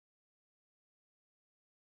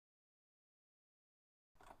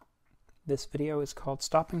This video is called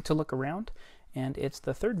Stopping to Look Around, and it's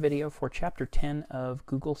the third video for Chapter 10 of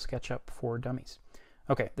Google SketchUp for Dummies.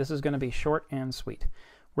 Okay, this is going to be short and sweet.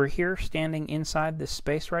 We're here standing inside this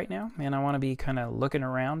space right now, and I want to be kind of looking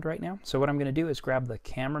around right now. So what I'm going to do is grab the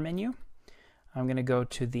camera menu. I'm going to go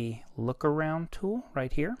to the Look Around tool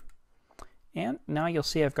right here. And now you'll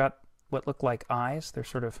see I've got what look like eyes. They're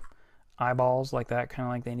sort of eyeballs like that, kind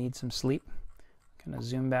of like they need some sleep. Kind of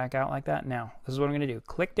zoom back out like that. Now, this is what I'm going to do.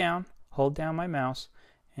 Click down, hold down my mouse,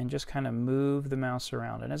 and just kind of move the mouse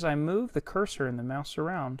around. And as I move the cursor and the mouse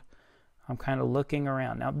around, I'm kind of looking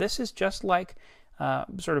around. Now, this is just like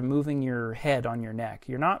sort of moving your head on your neck.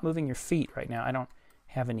 You're not moving your feet right now. I don't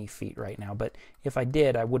have any feet right now, but if I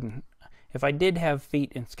did, I wouldn't. If I did have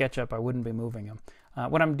feet in SketchUp, I wouldn't be moving them.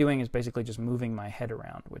 What I'm doing is basically just moving my head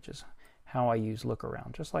around, which is how I use look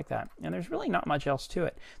around, just like that. And there's really not much else to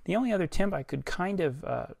it. The only other tip I could kind of,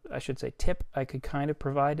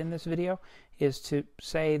 provide in this video is to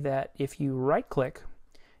say that if you right-click,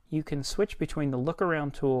 you can switch between the look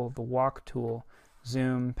around tool, the walk tool,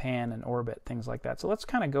 zoom, pan, and orbit, things like that. So let's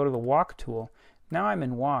kind of go to the walk tool. Now I'm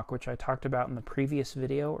in walk, which I talked about in the previous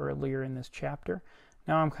video earlier in this chapter.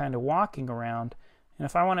 Now I'm kind of walking around, and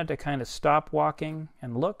if I wanted to kind of stop walking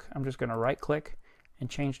and look, I'm just going to right-click and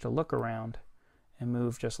change to look around and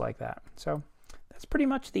move just like that. So that's pretty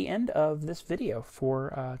much the end of this video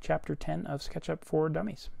for Chapter 10 of SketchUp for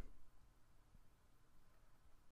Dummies.